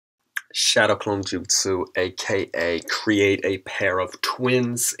Shadow Clone Jutsu, aka create a pair of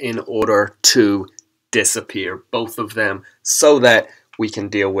twins in order to disappear both of them so that we can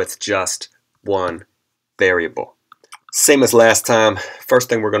deal with just one variable. Same as last time, first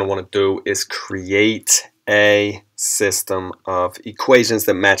thing we're going to want to do is create a system of equations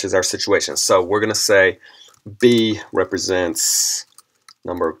that matches our situation. So we're going to say B represents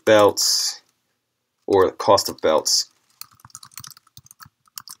number of belts or the cost of belts,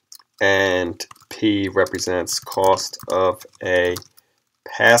 and P represents cost of a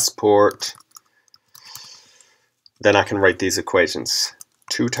passport. Then I can write these equations.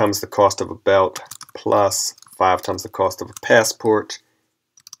 2 times the cost of a belt plus 5 times the cost of a passport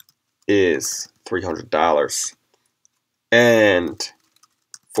is $300. And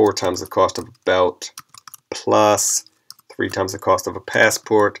 4 times the cost of a belt plus 3 times the cost of a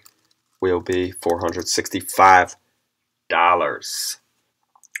passport will be $465.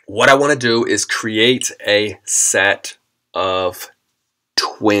 What I want to do is create a set of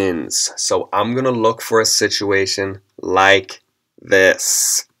twins. So I'm going to look for a situation like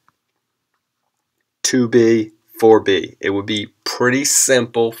this. 2B, 4B. It would be pretty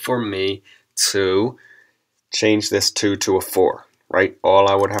simple for me to change this 2 to a 4, right? All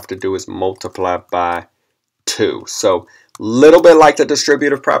I would have to do is multiply by 2. So a little bit like the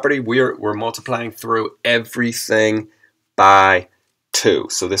distributive property, we're multiplying through everything by 2.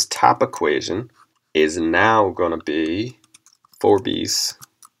 So this top equation is now going to be 4B's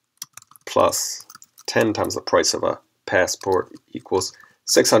plus 10 times the price of a passport equals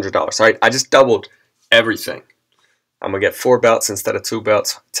 $600. All right, I just doubled everything. I'm going to get 4 belts instead of 2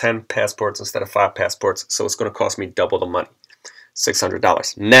 belts, 10 passports instead of 5 passports, so it's going to cost me double the money,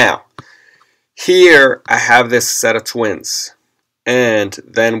 $600. Now, here I have this set of twins, and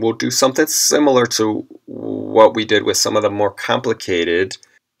then we'll do something similar to what we did with some of the more complicated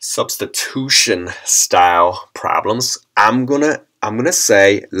substitution style problems. I'm gonna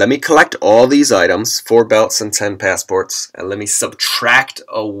say, let me collect all these items, 4 belts and 10 passports, and let me subtract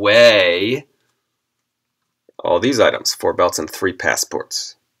away all these items, 4 belts and 3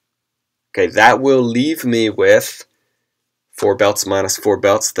 passports. Okay, that will leave me with 4 belts minus 4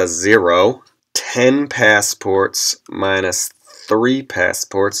 belts, that's 0. 10 passports minus 3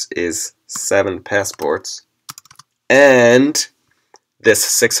 passports is 7 passports. And this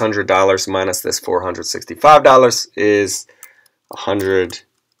 $600 minus this $465 is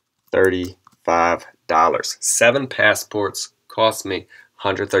 $135. 7 passports cost me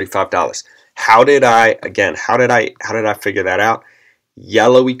 $135. How did I figure that out?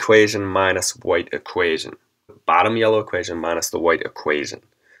 Yellow equation minus white equation. Bottom yellow equation minus the white equation.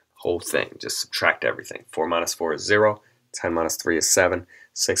 Whole thing, just subtract everything. 4 minus 4 is 0, 10 minus 3 is 7,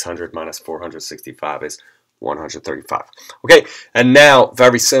 600 minus 465 is 135. Okay, and now,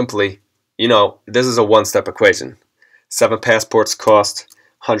 very simply, you know, this is a one-step equation. 7 passports cost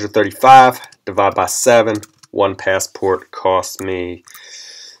 135, divide by 7, 1 passport cost me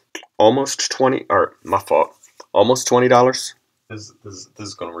almost 20, or my fault, almost $20. This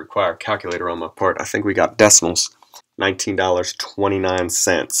is going to require a calculator on my part. I think we got decimals.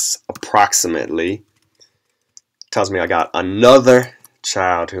 $19.29 approximately. Tells me I got another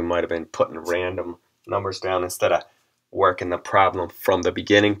child who might have been putting random numbers down instead of working the problem from the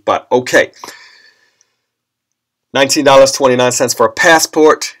beginning, but okay. $19.29 for a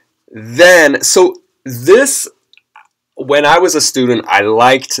passport. Then, so this, when I was a student, I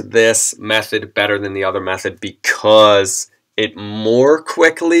liked this method better than the other method because it more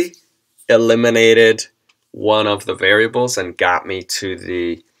quickly eliminated one of the variables and got me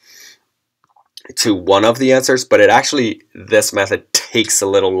to one of the answers, but it actually, this method takes a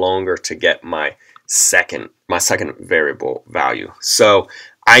little longer to get my second variable value. So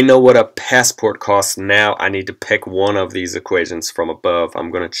I know what a passport costs now. I need to pick one of these equations from above.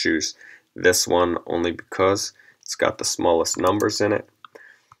 I'm going to choose this one only because it's got the smallest numbers in it.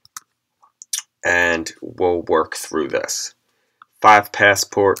 And we'll work through this. 5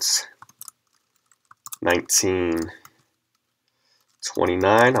 passports,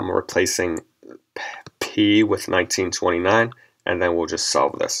 1929. I'm replacing P with 1929, and then we'll just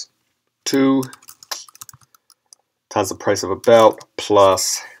solve this. 2 times the price of a belt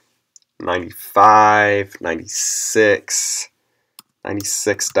plus 95, 96,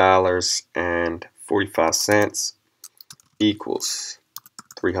 $96.45 equals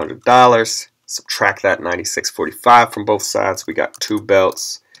 $300. Subtract that 96.45 from both sides. We got 2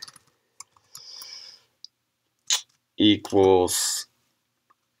 belts equals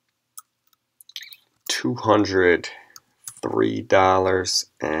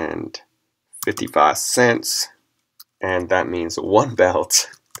 $203.55, and that means 1 belt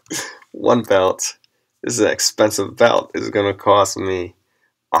one belt. This is an expensive belt. This is going to cost me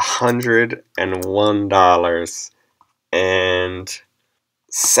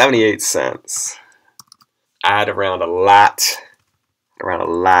 $101.78. I had around a lot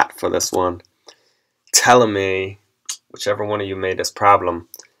for this one. Telling me, whichever one of you made this problem,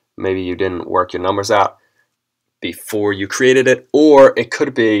 maybe you didn't work your numbers out before you created it, or it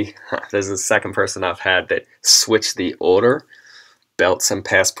could be, there's a second person I've had that switched the order, belts and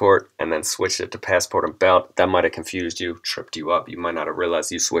passport, and then switched it to passport and belt. That might have confused you, tripped you up. You might not have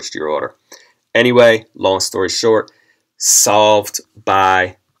realized you switched your order. Anyway, long story short, solved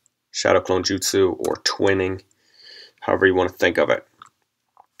by shadow clone jutsu or twinning, however you want to think of it.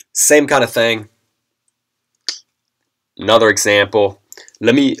 Same kind of thing. Another example.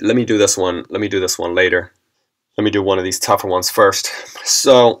 Let me do this one. Let me do this one later. Let me do one of these tougher ones first.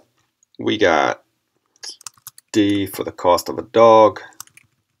 So we got D for the cost of a dog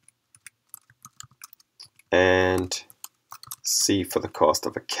and C for the cost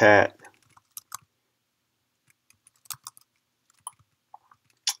of a cat.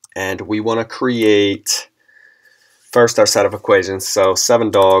 And we want to create first our set of equations. So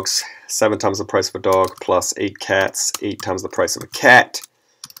 7 dogs, 7 times the price of a dog, plus 8 cats, 8 times the price of a cat,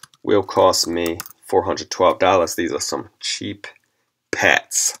 will cost me $412. These are some cheap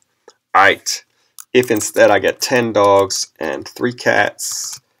pets. Alright, if instead I get 10 dogs and 3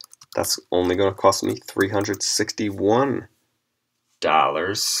 cats, that's only going to cost me $361.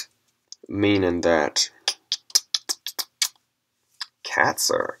 Meaning that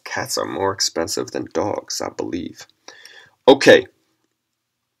cats are more expensive than dogs, I believe. Okay,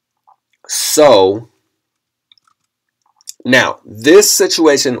 so now this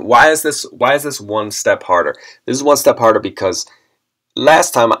situation, why is this one step harder? This is one step harder because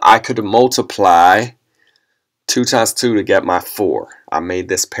last time I could multiply 2 times 2 to get my 4. I made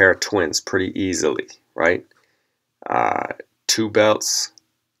this pair of twins pretty easily, right? 2 belts,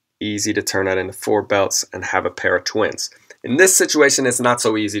 easy to turn that into 4 belts and have a pair of twins. In this situation, it's not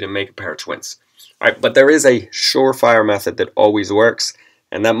so easy to make a pair of twins. All right, but there is a surefire method that always works,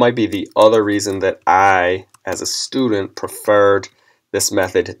 and that might be the other reason that I, as a student, preferred this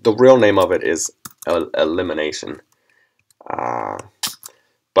method. The real name of it is elimination.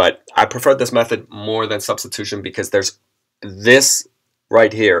 But I prefer this method more than substitution because there's this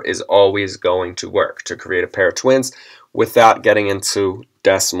right here is always going to work to create a pair of twins without getting into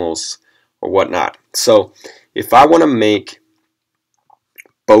decimals or whatnot. So if I want to make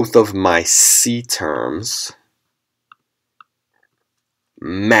both of my C terms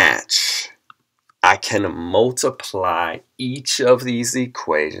match, I can multiply each of these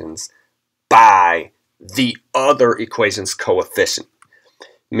equations by the other equation's coefficient.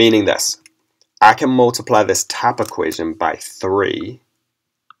 Meaning this, I can multiply this top equation by 3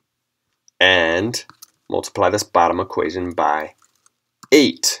 and multiply this bottom equation by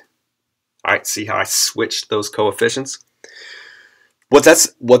 8. All right, see how I switched those coefficients? What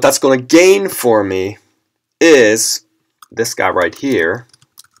that's going to gain for me is this guy right here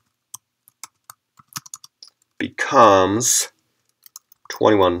becomes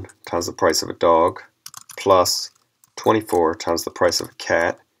 21 times the price of a dog plus 24 times the price of a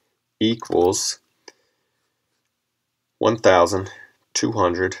cat equals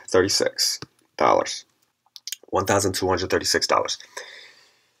 $1,236. $1,236.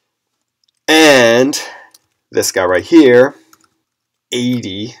 And this guy right here,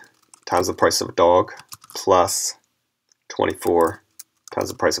 80 times the price of a dog plus 24 times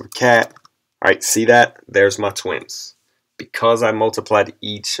the price of a cat. All right, see that? There's my twins. Because I multiplied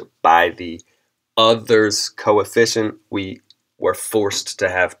each by the other's coefficient, we were forced to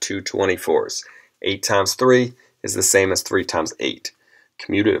have 2 24s. 8 times 3 is the same as 3 times 8.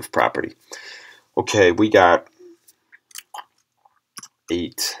 Commutative property. Okay, we got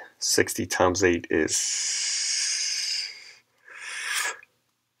 8. 60 times 8 is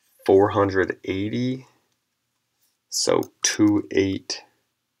 480. So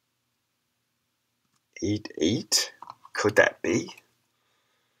 2888. Could that be?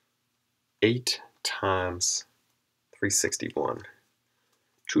 8 times 361.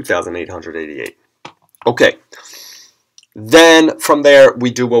 2,888. Okay. Then from there we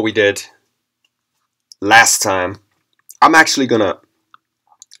do what we did last time. I'm actually gonna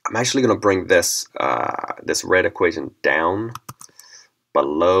bring this this red equation down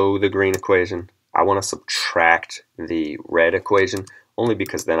below the green equation. I want to subtract the red equation only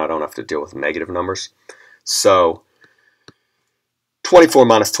because then I don't have to deal with negative numbers. So 24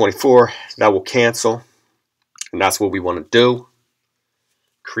 minus 24, that will cancel. And that's what we want to do.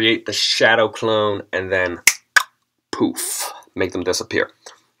 Create the shadow clone and then poof, make them disappear.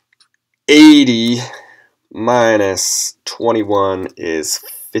 80 minus 21 is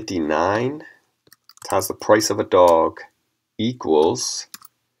 59 times the price of a dog equals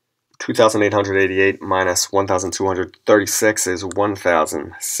 2,888 minus 1,236 is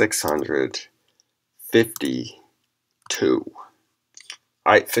 1,652. All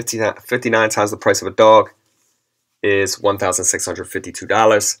right, 59 times the price of a dog is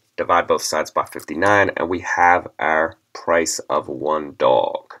 $1,652. Divide both sides by 59, and we have our price of one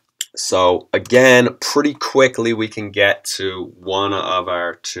dog. So again, pretty quickly we can get to one of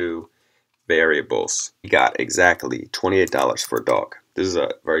our two variables. We got exactly $28 for a dog. This is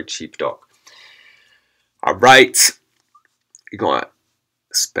a very cheap dog. All right, you're going to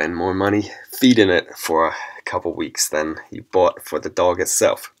spend more money feeding it for a couple weeks than you bought for the dog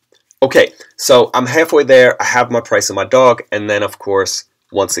itself. Okay, so I'm halfway there. I have my price of my dog, and then of course,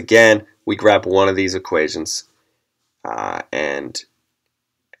 once again, we grab one of these equations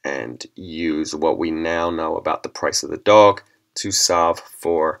and use what we now know about the price of the dog to solve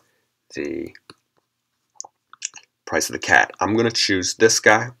for the price of the cat. I'm going to choose this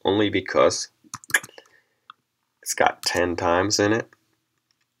guy only because it's got 10 times in it.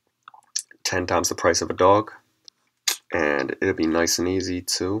 10 times the price of a dog. And it'll be nice and easy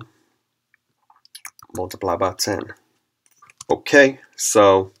to multiply by 10. Okay,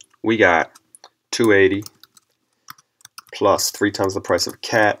 so we got 280 plus 3 times the price of a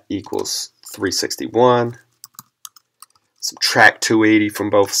cat equals 361. Subtract 280 from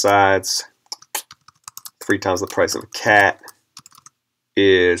both sides. 3 times the price of a cat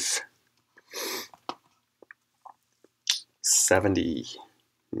is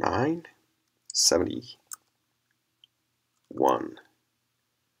 79? 71.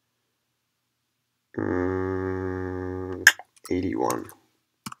 81.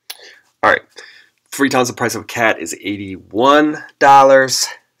 All right, 3 times the price of a cat is $81.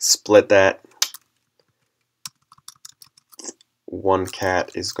 Split that. One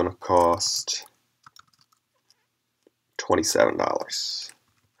cat is going to cost $27.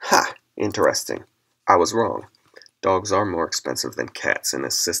 Ha! Interesting. I was wrong. Dogs are more expensive than cats in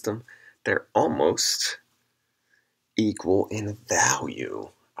this system. They're almost equal in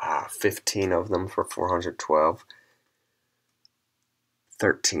value. 15 of them for $412.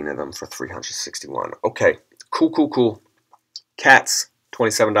 13 of them for $361. Okay, cool. Cats,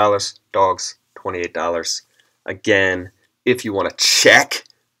 $27. Dogs, $28. Again, if you want to check,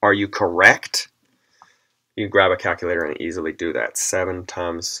 are you correct? You can grab a calculator and easily do that. 7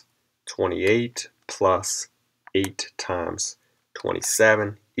 times 28 plus 8 times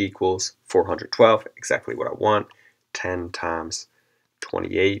 27 equals 412. Exactly what I want. 10 times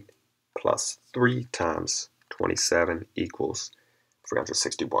 28 plus 3 times 27 equals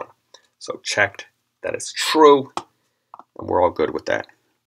 361. So checked, that is true, and we're all good with that.